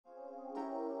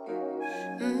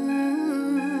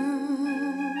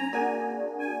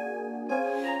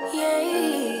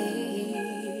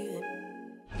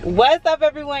What's up,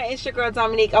 everyone? It's your girl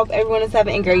Domonique. I hope everyone is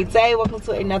having a great day. Welcome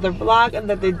to another vlog,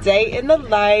 another day in the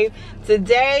life.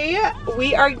 Today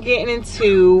we are getting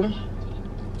into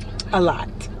a lot.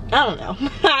 I don't know.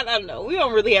 I don't know. We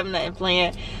don't really have nothing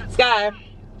planned. Sky,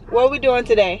 what are we doing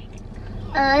today?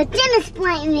 Dentist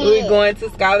appointment. We're going to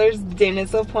Skylar's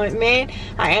dentist appointment.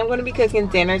 I am going to be cooking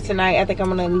dinner tonight. I think I'm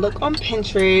going to look on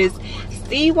Pinterest,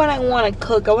 see what I want to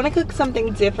cook. I want to cook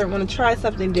something different. I want to try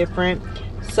something different.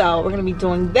 So we're going to be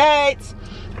doing that.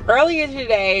 Earlier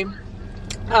today,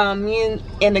 me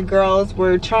and the girls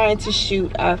were trying to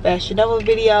shoot a Fashion Nova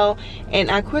video, and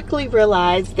I quickly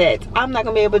realized that I'm not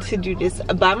going to be able to do this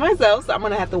by myself. So I'm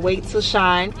going to have to wait till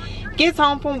Shine gets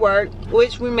home from work,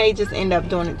 which we may just end up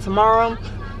doing it tomorrow,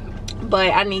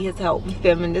 but I need his help with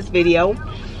filming this video.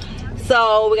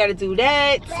 So we got to do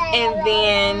that, and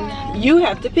then you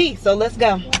have to pee, so let's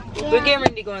go. We're getting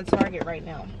ready to go in Target right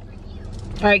now.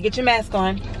 All right, get your mask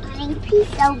on. I need to pee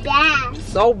so bad.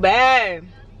 So bad.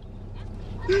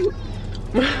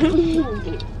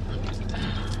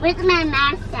 Where's my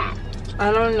mask at?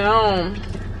 I don't know.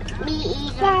 Me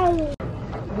either.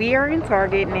 We are in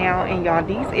Target now, and y'all,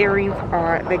 these earrings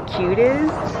are the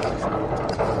cutest.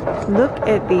 Look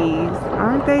at these.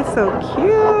 Aren't they so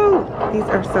cute? These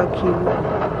are so cute.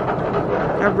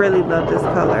 I really love this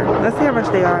color. Let's see how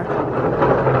much they are.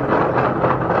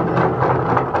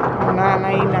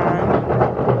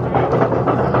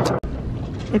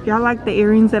 $9.99. If y'all like the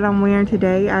earrings that I'm wearing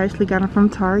today, I actually got them from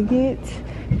Target,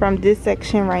 from this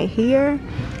section right here.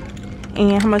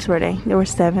 And how much were they? They were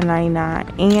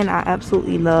 $7.99. And I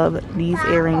absolutely love these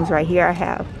earrings right here. I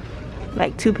have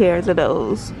like 2 pairs of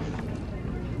those.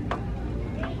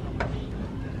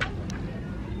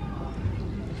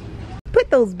 Put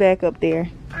those back up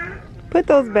there. Put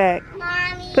those back.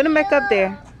 Mommy, Put them back up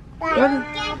there.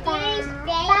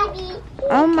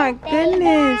 Oh my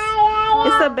goodness.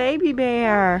 It's a baby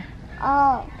bear.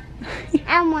 Oh,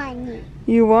 I want it.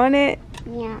 You want it?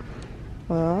 Yeah.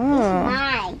 Oh. It's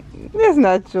mine. That's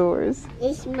not yours.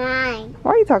 It's mine.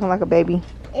 Why are you talking like a baby?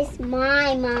 It's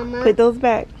mine, Mama. Put those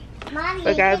back. Mommy,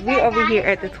 So guys, we over here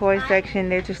at the toy section.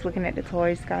 They're just looking at the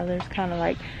toys. Skylar's kind of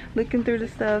like looking through the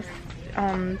stuff,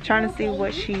 trying to see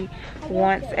what she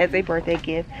wants as a birthday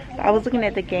gift. I was looking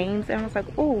at the games and I was like,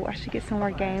 oh, I should get some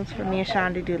more games for me and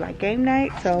Sean to do like game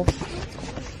night. So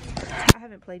I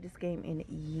haven't played this game in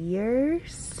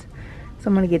years. So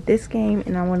I'm gonna get this game,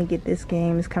 and I want to get this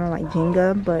game. It's kind of like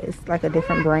Jenga, but it's like a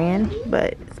different brand,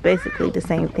 but it's basically the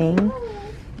same thing.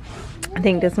 I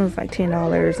think this one's like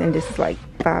 $10 and this is like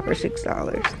 $5 or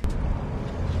 $6.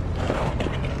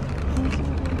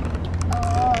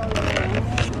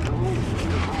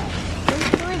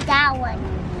 Who's that one?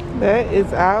 That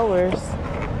is ours.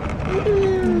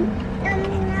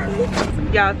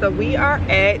 Y'all, so we are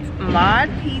at Mod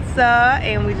Pizza,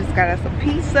 and we just got us a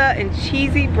pizza and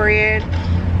cheesy bread.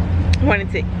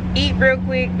 Wanted to eat real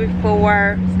quick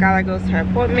before Skylar goes to her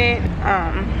appointment.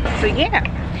 So yeah,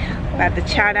 about to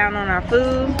chow down on our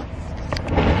food.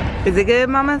 Is it good,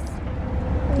 mamas?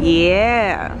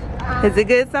 Yeah. Is it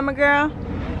good, summer girl?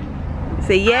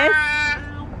 Say yes.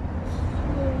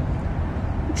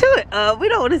 Chew it up. We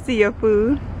don't want to see your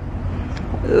food.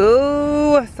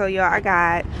 Ooh, so y'all, I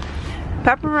got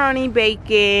pepperoni,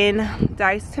 bacon,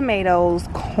 diced tomatoes,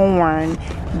 corn,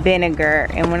 vinegar,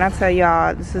 and when I tell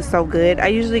y'all, this is so good. I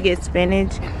usually get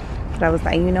spinach, but I was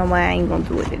like, you know what, I ain't gonna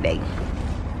do it today.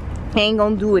 I ain't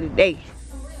gonna do it today.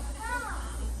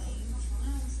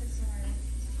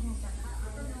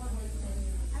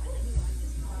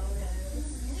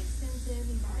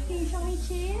 Can you show me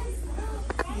cheese?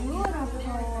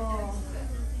 Beautiful.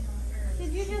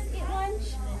 Did you just eat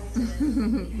lunch?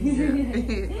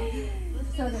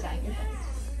 So did I.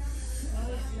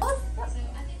 Oh,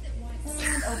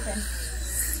 and open.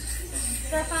 Is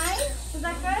that fine? Is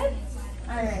that good?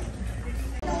 Alright.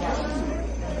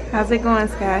 How's it going,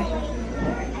 Sky?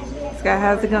 Sky,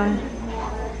 how's it going?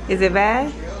 Is it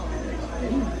bad?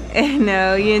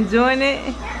 No, you enjoying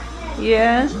it?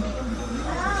 Yeah?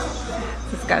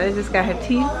 So Skylar just got her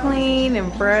teeth cleaned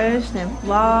and brushed and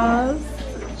flossed.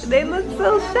 They look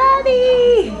so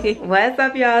shiny. What's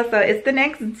up, y'all? So it's the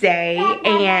next day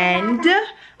and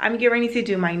I'm getting ready to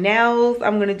do my nails.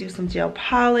 I'm gonna do some gel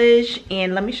polish,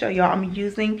 and let me show y'all, I'm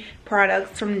using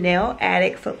products from Nail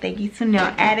Addict. So thank you to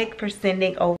Nail Addict for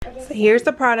sending over. So here's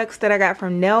the products that I got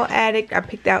from Nail Addict. I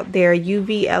picked out their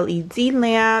UV LED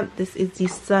lamp. This is the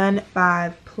Sun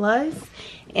 5 Plus,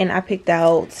 and I picked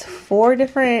out 4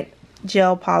 different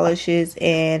gel polishes,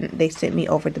 and they sent me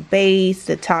over the base,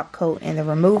 the top coat, and the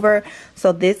remover.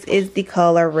 So this is the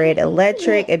color Red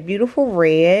Electric, a beautiful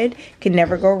red, can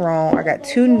never go wrong. I got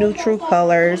 2 neutral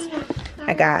colors.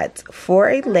 I got For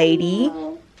a Lady.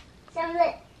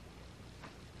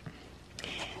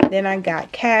 Then I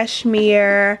got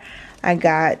Cashmere. I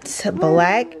got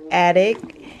Black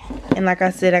Addict. And like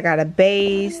I said, I got a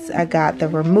base, I got the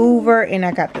remover, and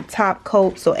I got the top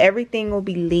coat. So everything will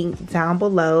be linked down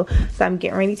below. So I'm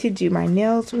getting ready to do my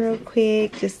nails real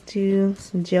quick. Just do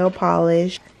some gel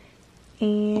polish.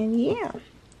 And yeah.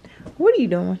 What are you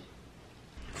doing?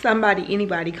 Somebody,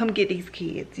 anybody, come get these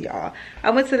kids, y'all. I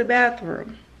went to the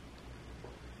bathroom.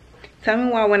 Tell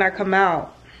me why when I come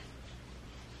out,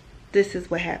 this is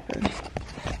what happens.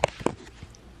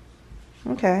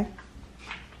 Okay.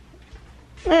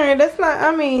 Alright, that's not,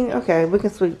 I mean, okay, we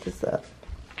can sweep this up.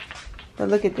 But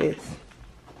look at this.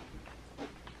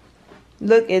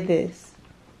 Look at this.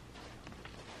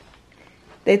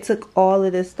 They took all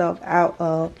of this stuff out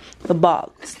of the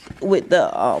box with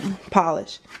the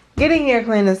polish. Get in here,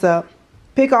 clean this up.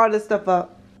 Pick all this stuff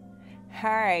up.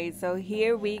 Alright, so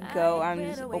here we go. I'm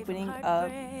just opening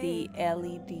up the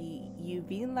LED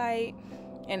UV light.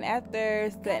 And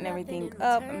after setting everything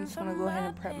up, I'm just going to go ahead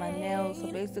and prep my nails.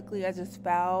 So basically, I just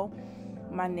file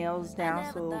my nails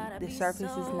down so the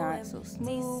surface is not so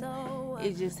smooth.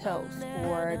 It just helps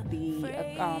for the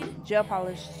gel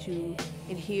polish to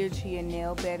adhere to your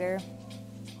nail better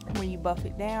when you buff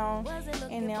it down.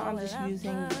 And now I'm just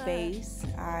using the base.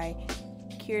 I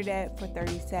cure that for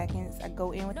 30 seconds. I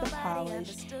go in with the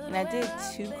polish. And I did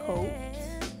 2 coats.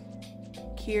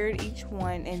 Cured each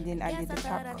one, and then I did the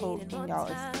top coat, and y'all,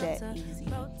 it's that easy.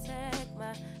 What's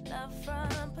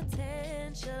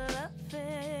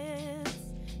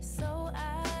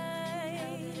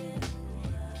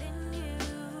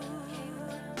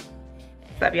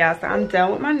up, y'all? So I'm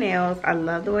done with my nails. I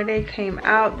love the way they came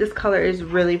out. This color is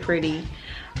really pretty.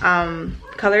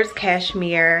 Color is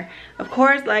Cashmere. Of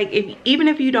course, like even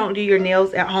if you don't do your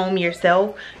nails at home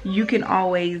yourself, you can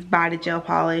always buy the gel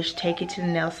polish, take it to the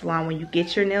nail salon when you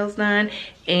get your nails done,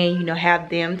 and you know, have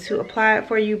them to apply it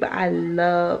for you. But I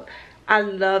love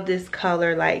this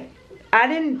color. Like, I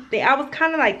was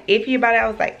kind of like iffy about it. I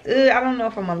was like, ugh, I don't know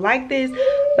if I'm gonna like this,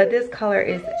 but this color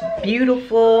is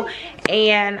beautiful.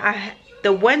 And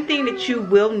the one thing that you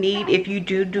will need if you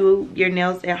do your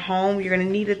nails at home, you're gonna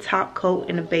need a top coat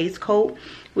and a base coat,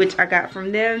 which I got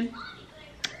from them,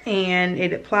 and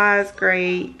it applies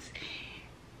great.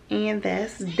 And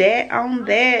that's that on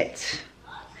that.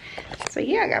 So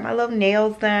yeah, I got my little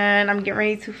nails done. I'm getting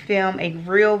ready to film a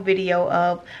real video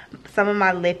of some of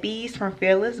my lippies from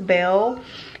Fearless Belle,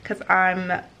 because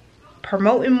I'm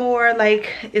promoting more. Like,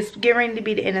 it's getting ready to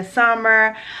be the end of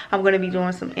summer. I'm going to be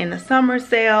doing some end of summer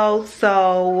sales,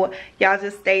 so y'all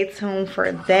just stay tuned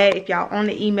for that. If y'all on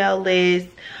the email list,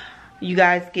 you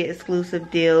guys get exclusive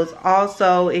deals.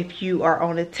 Also, if you are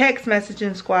on the text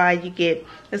messaging squad, you get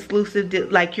exclusive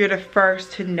deals. Like, you're the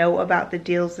first to know about the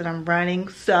deals that I'm running.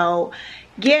 So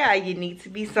yeah, you need to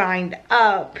be signed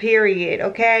up, period.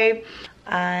 Okay,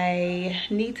 I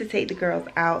need to take the girls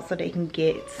out so they can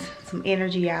get some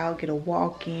energy out, get a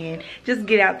walk in, just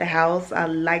get out the house. I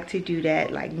like to do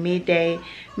that like mid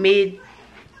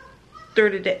through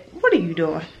the day. What are you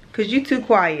doing? Because you too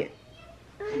quiet.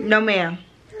 No ma'am,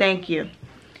 thank you.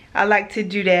 I like to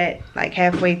do that like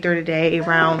halfway through the day,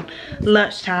 around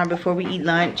lunchtime, before we eat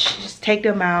lunch. Just take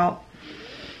them out,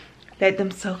 let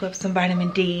them soak up some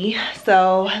vitamin D.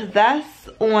 So that's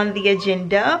on the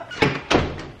agenda.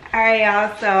 Alright,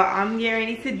 y'all, so I'm getting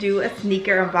ready to do a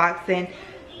sneaker unboxing.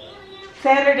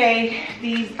 Saturday,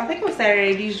 I think it was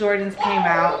Saturday, these Jordans came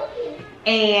out,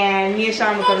 and me and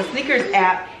Sean was on the sneakers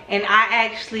app, and I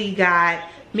actually got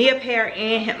me a pair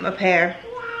and him a pair.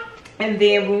 And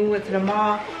then when we went to the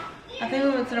mall, I think we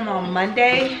went to the mall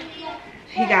Monday,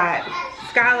 he got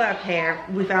Skylar a pair.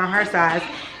 We found her size,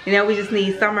 and now we just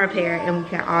need Summer a pair, and we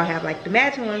can all have like the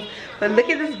matching ones. But look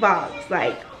at this box,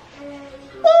 like,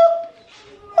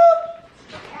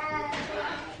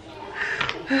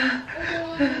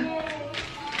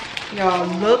 y'all,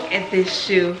 look at this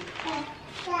shoe.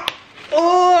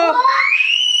 Oh,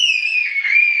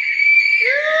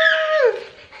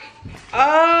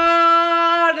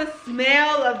 oh, the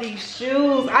smell of these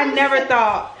shoes. I never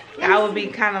thought I would be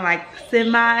kind of like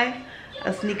semi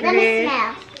a sneakerhead. Let me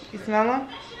smell. You smell them?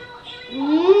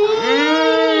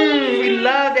 We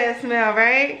love that smell,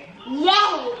 right?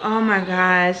 Yay! Oh my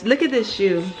gosh, look at this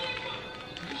shoe.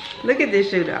 Look at this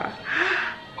shoe, dog.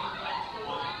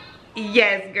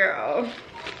 Yes, girl.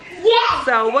 Yes!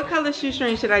 So what color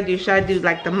shoestring should I do? Should I do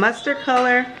like the mustard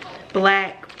color,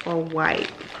 black, or white?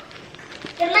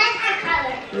 The mustard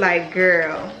color. Like,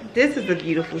 girl, this is a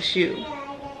beautiful shoe.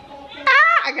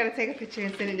 Ah, I gotta take a picture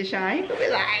and send it to Sean. He could be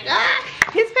like, ah,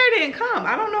 his pair didn't come.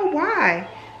 I don't know why.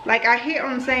 Like I hit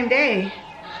on the same day.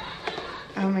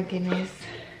 Oh my goodness.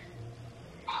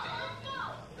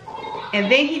 And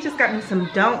then he just got me some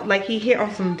dunks. Like he hit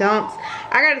on some dunks.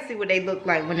 I gotta see what they look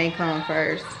like when they come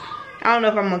first. I don't know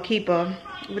if I'm gonna keep them.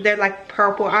 But they're like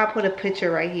purple. I'll put a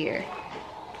picture right here.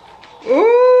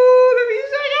 Ooh, let me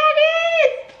show y'all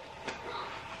this.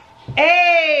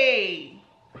 Hey.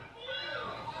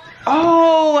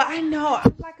 Oh, I know.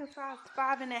 I'm like a size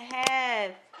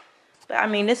 5.5. But I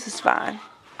mean, this is fine.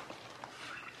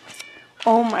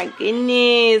 Oh my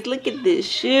goodness. Look at this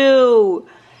shoe.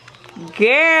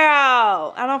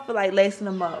 Girl. I don't feel like lacing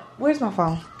them up. Where's my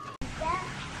phone?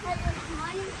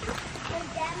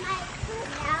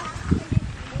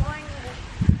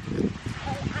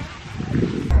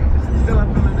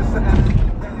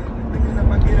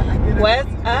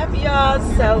 What's up, y'all?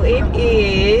 So it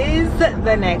is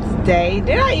the next day.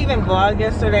 Did I even vlog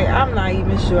yesterday? I'm not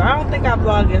even sure. I don't think I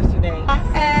vlogged yesterday. I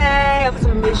have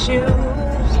some issues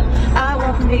I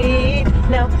won't need.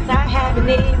 No, not having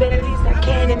it, but at least I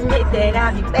can admit that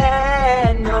I'll be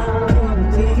bad. No.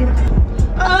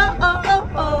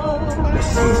 Oh.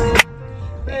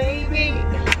 Baby,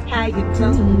 how you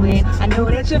doing? I know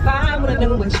that you're fine, but I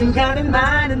know what you got in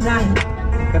mind tonight.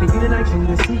 Gotta get an action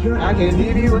to see her. I can't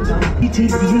leave you alone. She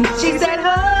said,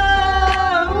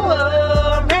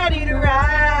 oh, I'm ready to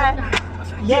ride.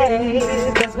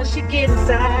 Yeah, that's when she get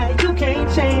inside. You can't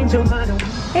change your mind.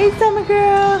 Hey, summer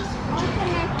girl.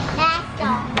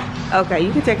 Okay,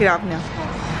 you can take it off now.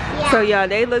 Yeah. So y'all,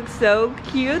 they look so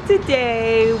cute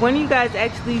today. When you guys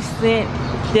actually sent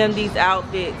them these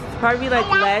outfits? Probably like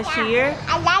last year.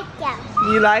 I like them.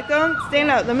 You like them?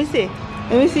 Stand up. Let me see.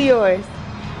 Let me see yours.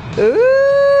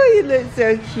 Ooh, you look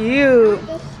so cute.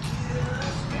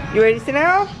 You ready to sit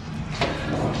down?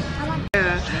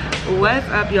 What's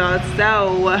up, y'all?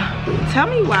 So, tell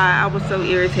me why I was so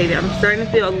irritated. I'm starting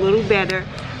to feel a little better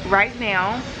right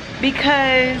now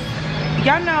because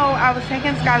y'all know I was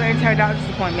taking Skylar into her doctor's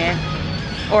appointment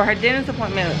or her dentist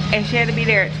appointment, and she had to be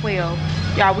there at 12.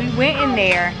 Y'all, we went in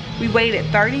there. We waited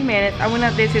 30 minutes. I went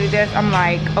up there to the desk. I'm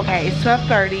like, okay, it's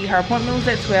 12:30. Her appointment was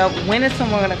at 12. When is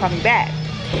someone gonna call me back?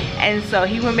 And so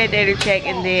he went back there to check,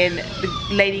 and then the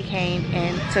lady came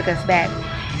and took us back.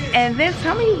 And then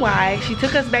tell me why she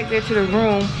took us back there to the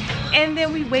room, and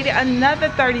then we waited another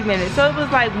 30 minutes. So it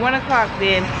was like 1 o'clock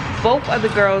then. Both of the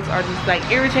girls are just like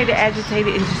irritated,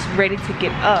 agitated, and just ready to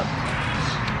get up.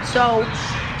 So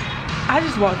I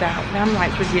just walked out, and I'm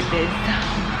like, forget this.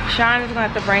 Sean is gonna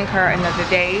have to bring her another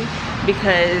day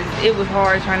because it was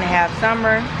hard trying to have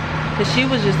Summer because she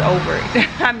was just over it.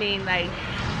 I mean, like,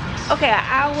 okay, an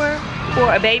hour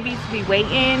for a baby to be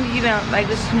waiting, you know, like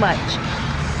it's too much.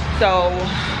 So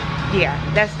yeah,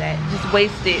 that's that. Just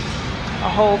wasted a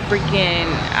whole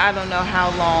freaking, I don't know how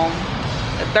long,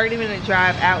 a 30-minute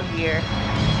drive out here.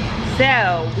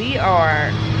 So we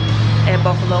are at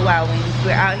Buffalo Wild Wings.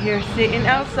 We're out here sitting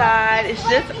outside. It's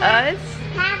just us.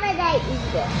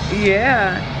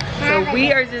 Yeah. So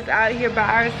we are just out here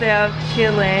by ourselves,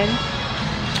 chilling,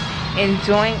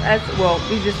 enjoying us. Well,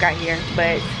 we just got here,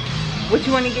 but what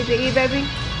you want to get to eat, baby?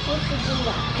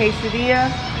 Quesadilla. Quesadilla? Yeah.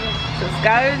 So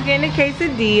Skylar's getting a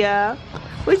quesadilla.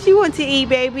 What you want to eat,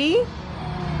 baby?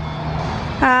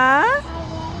 Huh?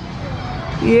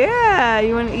 Yeah,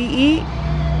 you want to eat?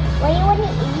 What do you want to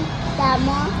eat,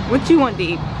 Mama? What you want to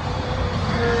eat?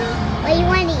 What do you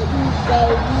want to eat,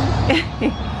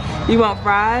 baby? You want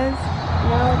fries?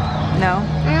 No. No?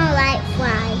 I don't like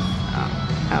fries.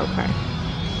 Oh, okay.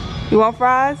 You want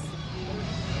fries?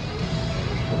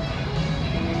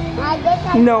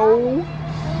 No.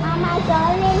 Mama, go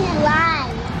in the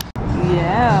line.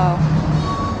 Yeah.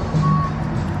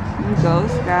 You go,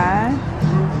 Sky.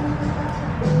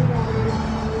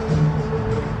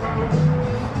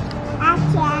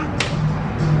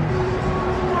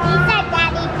 These are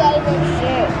Daddy's favorite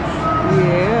shirts.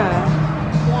 Yeah.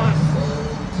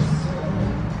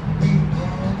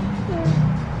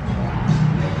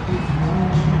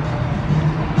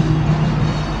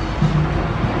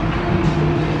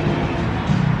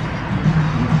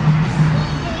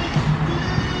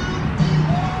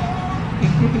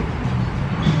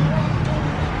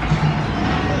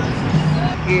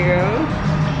 Girl.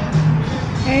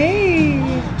 Hey.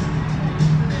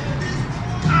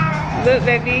 Look,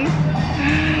 baby.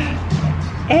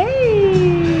 Hey.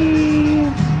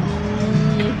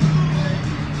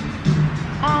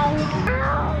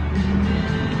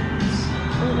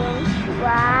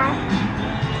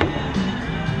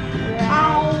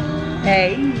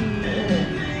 Hey.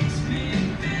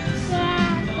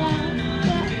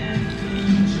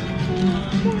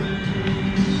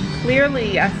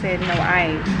 Clearly, I said no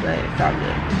ice, but it's all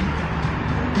good.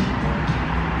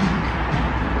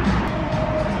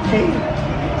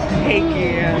 Hey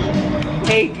girl.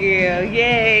 Hey girl.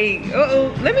 Yay.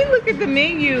 Uh-oh. Let me look at the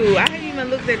menu. I haven't even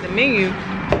looked at the menu.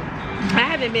 I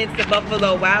haven't been to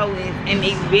Buffalo Wild Wings in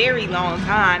a very long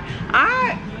time.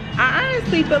 I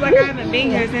honestly feel like I haven't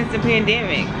been here since the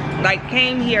pandemic. Like,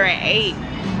 came here and ate.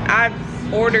 I've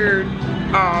ordered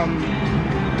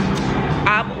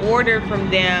from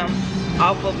them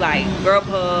off of like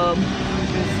Grubhub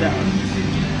and stuff.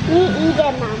 You eat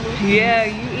it, Mama. Yeah,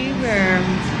 you eat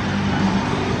her.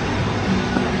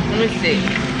 Let me see.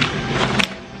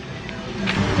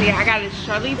 Yeah, I got a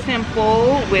Shirley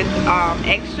Temple with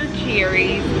extra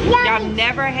cherries. Y'all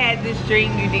never had this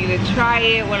drink. You need to try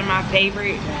it. One of my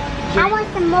favorite drinks. I want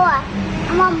some more.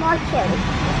 I want more cherries.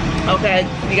 Okay,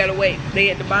 you gotta wait.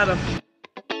 They at the bottom.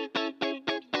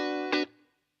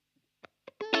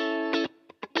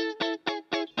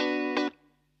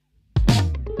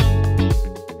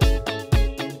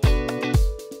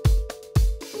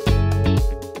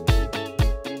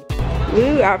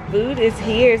 Ooh, our food is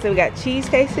here. So we got cheese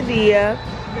quesadilla,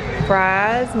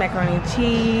 fries, macaroni and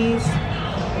cheese.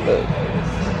 Look,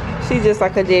 she's just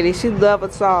like a daddy. She loves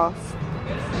a sauce.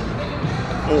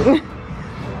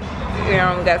 We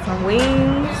got some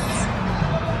wings.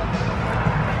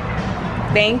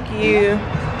 Thank you.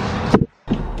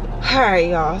 Alright,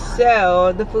 y'all.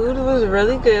 So the food was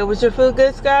really good. Was your food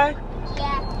good, Sky?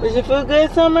 Yeah. Was your food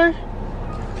good, Summer?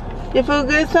 Your food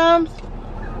good, Sums?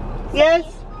 Yes?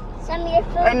 Some of your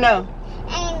food. Or no?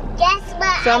 And guess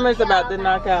what? Summer's about to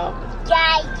knock out.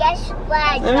 Guys, guess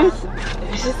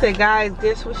what? She said, guys,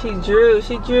 guess what she drew?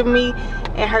 She drew me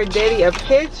and her daddy a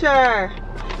picture.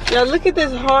 Y'all, look at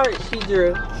this heart she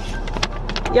drew.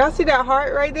 Y'all see that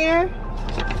heart right there?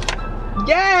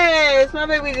 Yes, my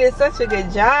baby did such a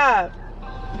good job.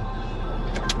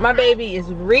 My baby is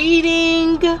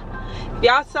reading.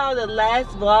 Y'all saw the last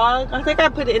vlog. I think I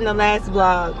put it in the last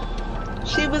vlog.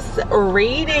 She was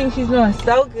reading. She's doing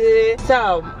so good.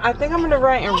 So I think I'm gonna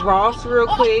run in Ross real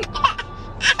quick.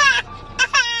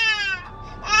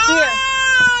 Here,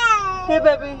 here,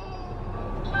 baby.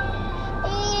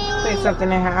 Put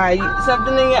something in her eye.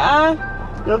 Something in your eye?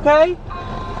 You okay?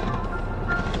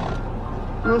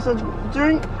 You want some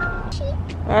drink?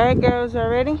 All right, girls, y'all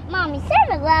ready? Mommy, serve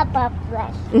a lot of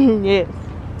flesh. Yes.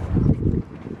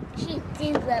 She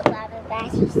do love Baba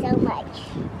Bashi so much.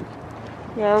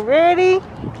 Y'all ready?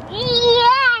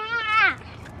 Yeah!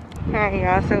 Alright,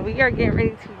 y'all, so we are getting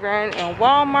ready to run in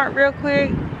Walmart real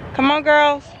quick. Come on,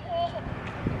 girls.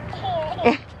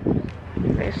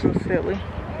 They're so silly.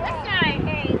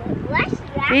 What's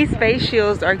that? These face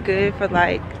shields are good for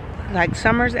like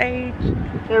Summer's age.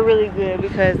 They're really good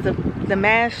because the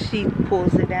mask, she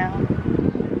pulls it down.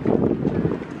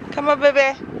 Come on,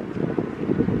 baby.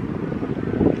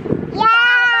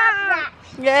 Yeah!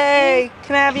 Yay!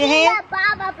 Can I have your hand?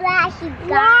 Baba Bashi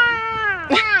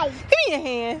guys. Give me your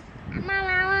hand. Mama, I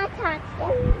want to talk to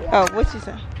you. Oh, what you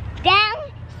say? Then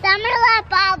Summer loved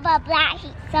Baba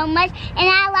Bashi so much, and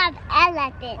I love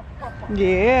elephants.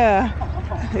 Yeah.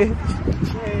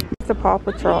 It's the Paw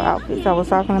Patrol outfits I was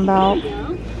talking about.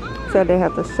 So they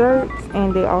have the shirts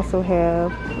and they also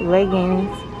have leggings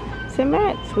to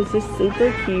match, which is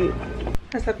super cute.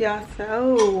 What's up, y'all?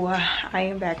 So I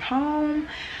am back home.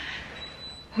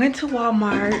 Went to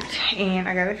Walmart and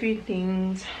I got a few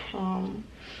things.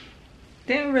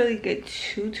 Didn't really get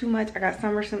too much. I got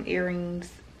some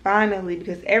earrings finally,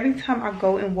 because every time I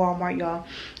go in Walmart, y'all,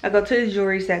 I go to the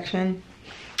jewelry section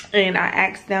and I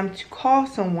ask them to call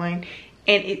someone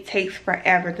and it takes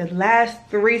forever. The last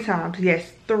 3 times,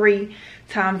 yes, 3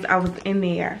 times I was in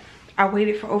there, I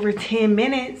waited for over 10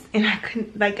 minutes and I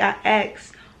couldn't, like, I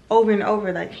asked over and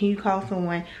over, like, can you call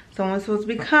someone? Someone's supposed to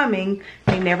be coming.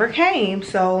 They never came,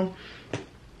 so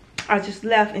I just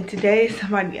left, and today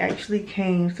somebody actually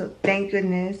came, so thank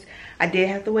goodness. I did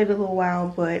have to wait a little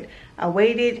while, but I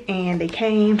waited and they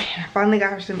came and I finally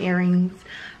got her some earrings,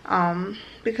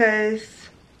 because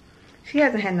she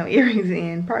hasn't had no earrings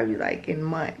in probably like in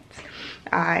months.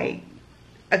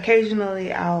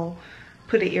 Occasionally I'll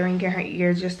put an earring in her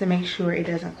ear just to make sure it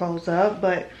doesn't close up,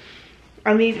 but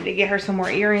I needed to get her some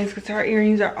more earrings because her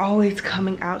earrings are always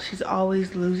coming out. She's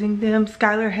always losing them.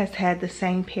 Skylar has had the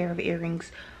same pair of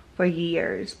earrings for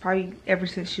years, probably ever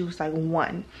since she was like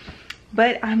 1.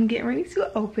 But I'm getting ready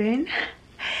to open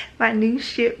my new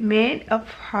shipment of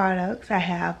products. I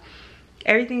have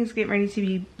everything's getting ready to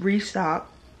be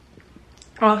restocked.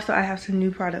 Also, I have some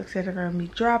new products that are going to be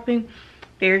dropping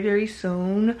very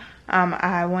soon.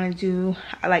 I want to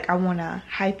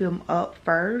hype them up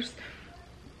first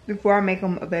before I make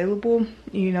them available,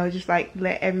 you know, just like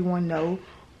let everyone know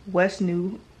what's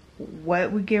new,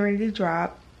 what we're getting ready to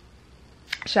drop.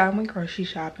 Sean went grocery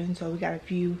shopping, so we got a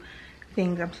few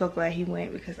things. I'm so glad he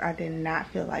went because I did not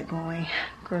feel like going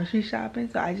grocery shopping,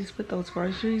 so I just put those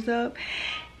groceries up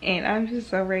and I'm just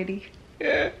so ready.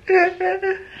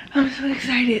 I'm so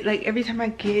excited. Like every time I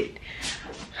get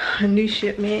a new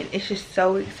shipment, it's just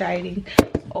so exciting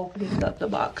opening up the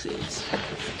boxes.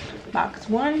 Box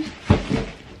 1,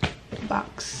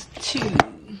 box 2.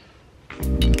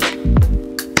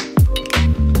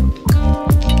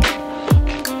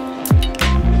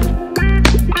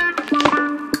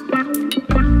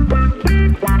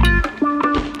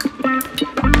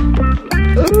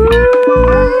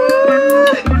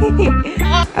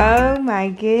 Oh my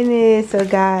goodness. So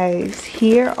guys,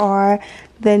 here are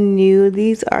the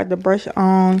these are the brush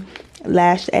on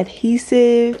lash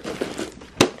adhesive.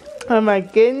 Oh my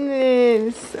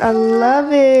goodness, I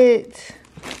love it.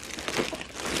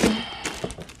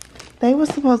 They were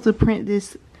supposed to print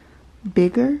this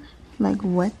bigger. Like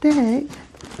what the heck?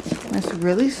 That's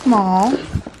really small.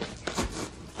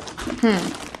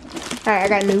 Alright, I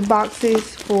got new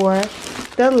boxes for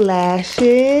the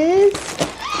lashes.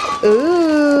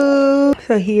 Ooh.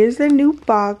 So here's the new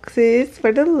boxes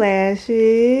for the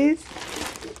lashes.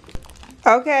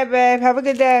 Okay, babe. Have a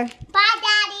good day. Bye,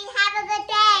 Daddy. Have a good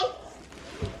day.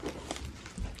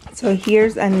 So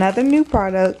here's another new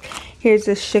product. Here's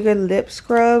the sugar lip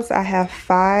scrubs. I have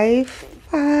five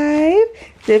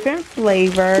different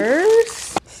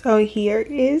flavors. So here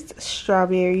is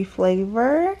strawberry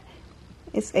flavor.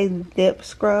 It's a lip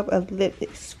scrub of lip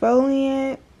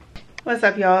exfoliant. What's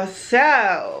up, y'all?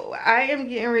 So I am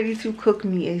getting ready to cook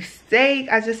me a steak.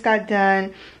 I just got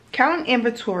done counting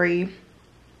inventory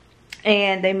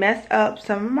and they messed up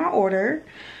some of my order.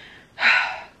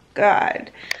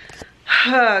 God.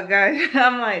 Oh God.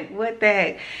 I'm like, what the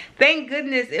heck? Thank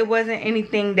goodness it wasn't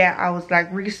anything that I was like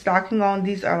restocking on.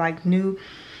 These are like new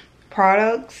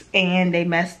products and they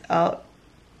messed up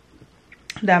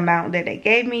the amount that they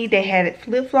gave me. They had it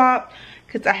flip-flopped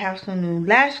because I have some new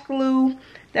lash glue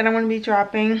that I'm going to be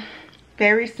dropping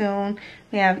very soon.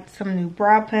 We have some new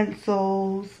brow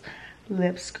pencils,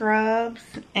 lip scrubs,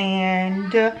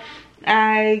 and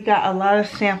I got a lot of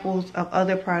samples of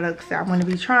other products that I'm going to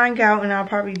be trying out, and I'll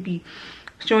probably be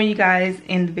showing you guys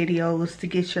in the videos to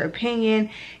get your opinion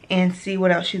and see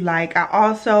what else you like. I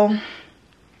also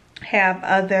have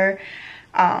other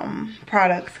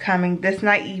products coming. That's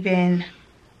not even,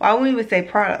 well, I wouldn't even say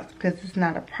products because it's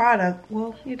not a product.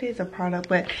 Well, it is a product,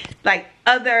 but like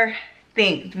other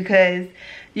things, because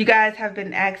you guys have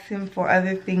been asking for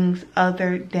other things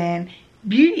other than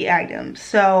beauty items.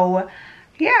 So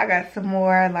yeah, I got some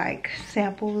more like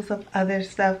samples of other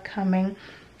stuff coming,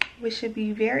 which should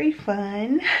be very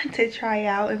fun to try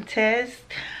out and test.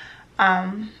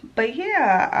 But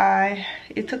yeah,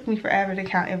 it took me forever to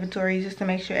count inventory just to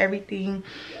make sure everything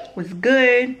was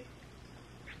good.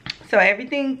 So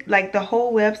everything, like the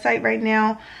whole website right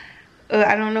now,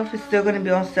 I don't know if it's still going to be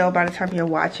on sale by the time you're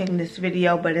watching this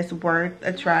video, but it's worth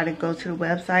a try to go to the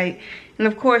website. And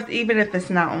of course, even if it's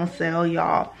not on sale,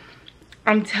 y'all,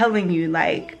 I'm telling you,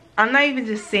 like, I'm not even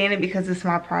just saying it because it's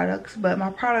my products, but my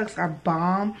products are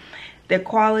bomb. They're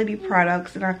quality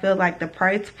products, and I feel like the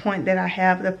price point that I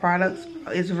have the products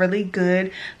is really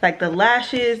good. Like the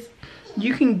lashes,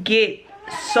 you can get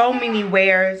so many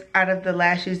wears out of the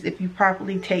lashes if you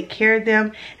properly take care of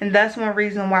them, and that's one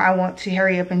reason why I want to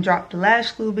hurry up and drop the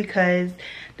lash glue, because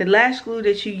the lash glue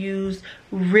that you use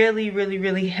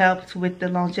really helps with the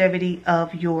longevity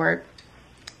of your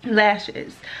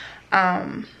lashes.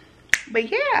 But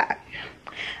yeah,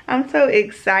 I'm so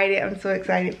excited. I'm so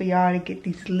excited for y'all to get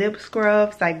these lip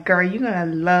scrubs. Like, girl, you're gonna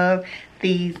love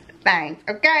these things,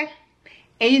 okay?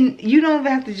 And you don't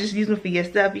even have to just use them for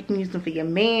yourself. You can use them for your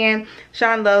man.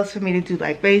 Sean loves for me to do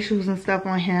like facials and stuff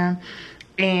on him,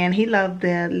 and he loved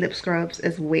the lip scrubs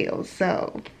as well.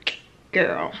 So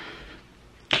girl,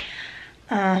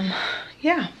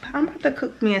 yeah, I'm about to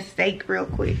cook me a steak real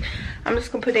quick. I'm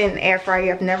just gonna put it in the air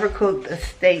fryer. I've never cooked a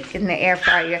steak in the air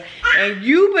fryer, and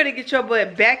you better get your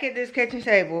butt back at this kitchen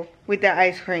table with that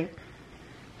ice cream.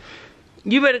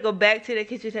 You better go back to the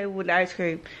kitchen table with the ice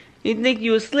cream. You think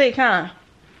you was slick, huh?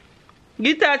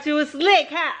 You thought you was slick,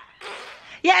 huh?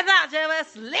 You thought you was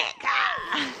slick,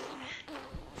 huh?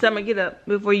 So I'm gonna get up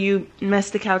before you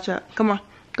mess the couch up. Come on,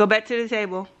 go back to the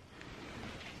table.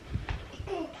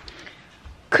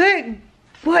 Good,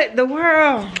 what the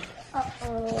world?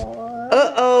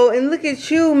 Uh-oh, and look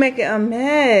at you making a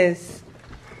mess.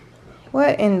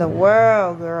 What in the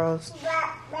world, girls?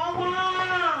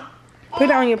 Put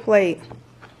it on your plate.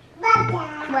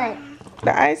 What?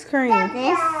 The ice cream.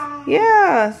 This?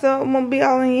 Yeah, so it won't be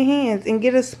all in your hands. And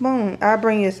get a spoon. I'll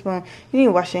bring you a spoon. You need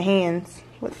to wash your hands.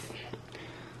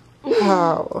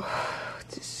 Oh,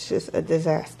 it's just a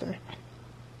disaster.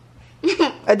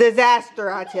 A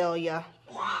disaster, I tell ya.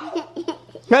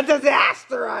 A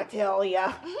disaster, I tell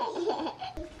ya.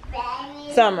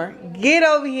 Summer, get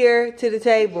over here to the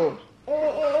table.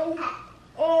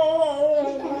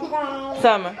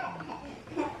 Summer,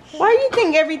 why do you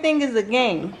think everything is a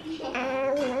game?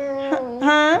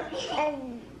 Huh?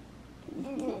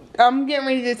 I'm getting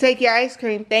ready to take your ice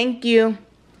cream. Thank you.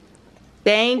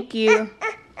 Thank you.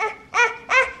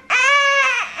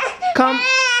 Come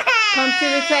to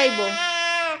the table.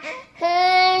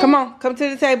 Come on, come to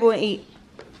the table and eat.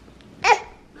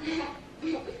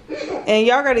 And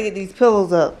y'all gotta get these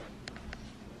pillows up.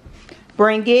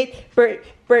 Bring it, bring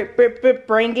it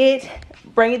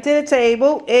to the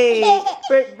table. Hey,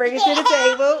 bring it to the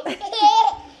table.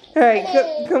 All right,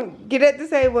 come get at the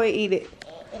table and eat it.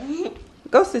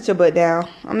 Go sit your butt down.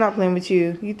 I'm not playing with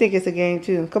you. You think it's a game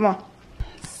too. Come on.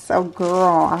 So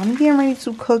girl, I'm getting ready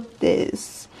to cook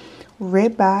this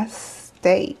ribeye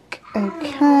steak.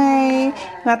 Okay.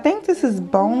 And I think this is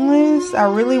boneless. I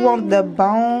really want the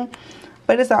bone,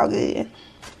 but it's all good.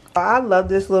 I love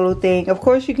this little thing. Of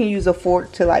course you can use a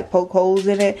fork to like poke holes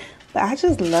in it, but I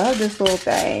just love this little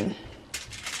thing.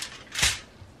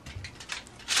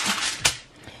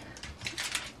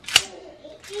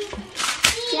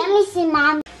 Let me see,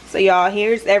 Mom. So y'all,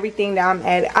 here's everything that I'm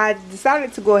adding. I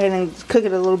decided to go ahead and cook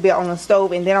it a little bit on the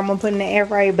stove, and then I'm gonna put it in the air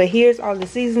fryer. But here's all the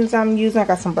seasonings I'm using. I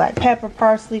got some black pepper,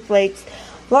 parsley flakes,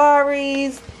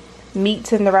 Lawry's, meat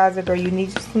tenderizer. Girl, you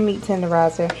need some meat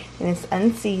tenderizer, and it's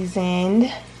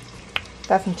unseasoned.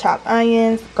 Got some chopped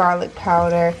onions, garlic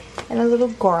powder, and a little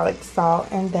garlic salt,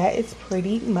 and that is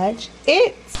pretty much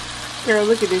it. Girl,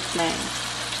 look at this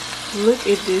thing. Look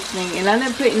at this thing. And I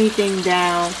didn't put anything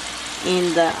down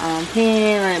in the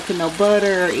pan. I didn't put no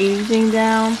butter or anything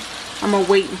down. I'm gonna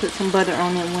wait and put some butter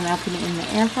on it when I put it in the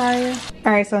air fryer.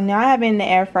 Alright, so now I have it in the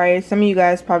air fryer. Some of you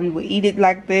guys probably would eat it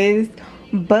like this,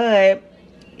 but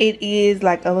it is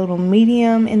like a little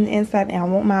medium in the inside, and I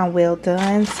want mine well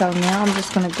done. So now I'm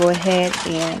just gonna go ahead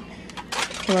and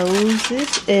close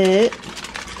this up.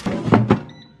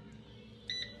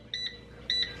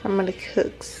 I'm gonna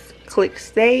click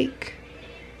steak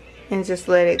and just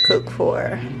let it cook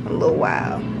for a little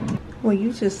while. Well,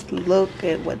 you just look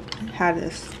at how the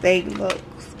steak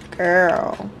looks,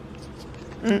 girl.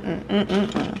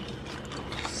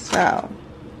 So,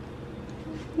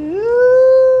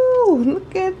 ooh,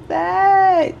 look at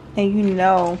that. And you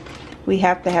know we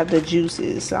have to have the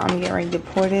juices, so I'm getting ready to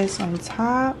pour this on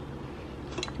top.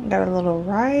 Got a little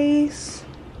rice.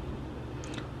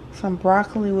 Some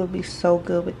broccoli would be so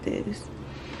good with this.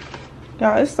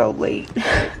 Y'all, it's so late.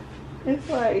 It's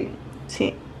like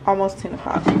 10, almost 10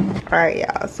 o'clock. Alright,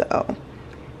 y'all, so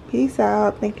peace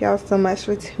out. Thank y'all so much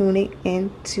for tuning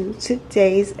into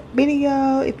today's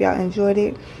video. If y'all enjoyed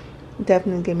it,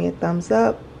 definitely give me a thumbs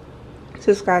up.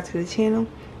 Subscribe to the channel,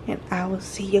 and I will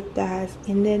see you guys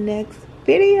in the next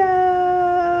video.